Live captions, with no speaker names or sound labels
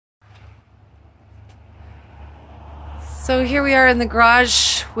So here we are in the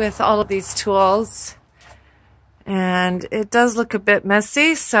garage with all of these tools, and it does look a bit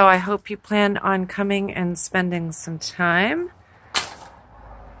messy, so I hope you plan on coming and spending some time.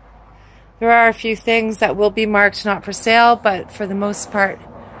 There are a few things that will be marked not for sale, but for the most part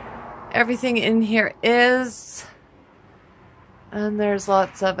everything in here is, and there's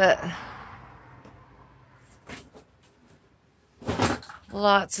lots of it.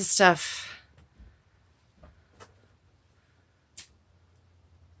 Lots of stuff.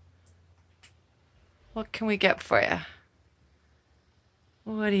 What can we get for you?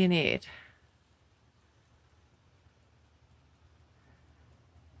 What do you need?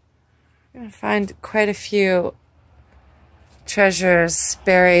 I'm going to find quite a few treasures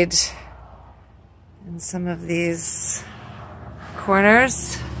buried in some of these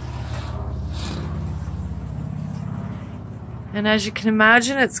corners. And as you can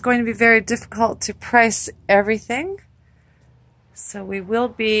imagine, it's going to be very difficult to price everything. So we will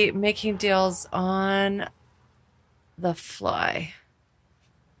be making deals on the fly.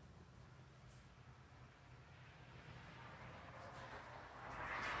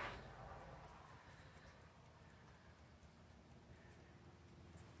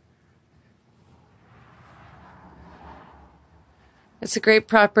 It's a great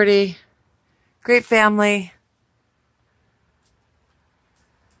property, great family.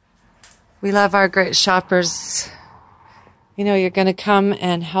 We love our great shoppers. You know, you're going to come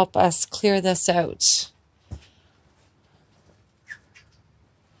and help us clear this out.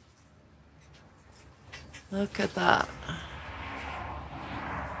 Look at that.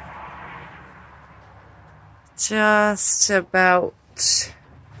 Just about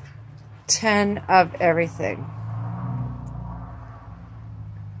 10 of everything.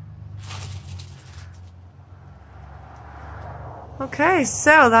 Okay,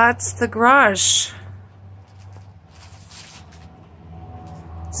 so that's the garage.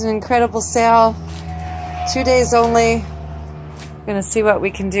 It's an incredible sale. 2 days only. We're gonna see what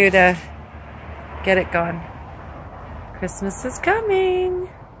we can do to get it going. Christmas is coming.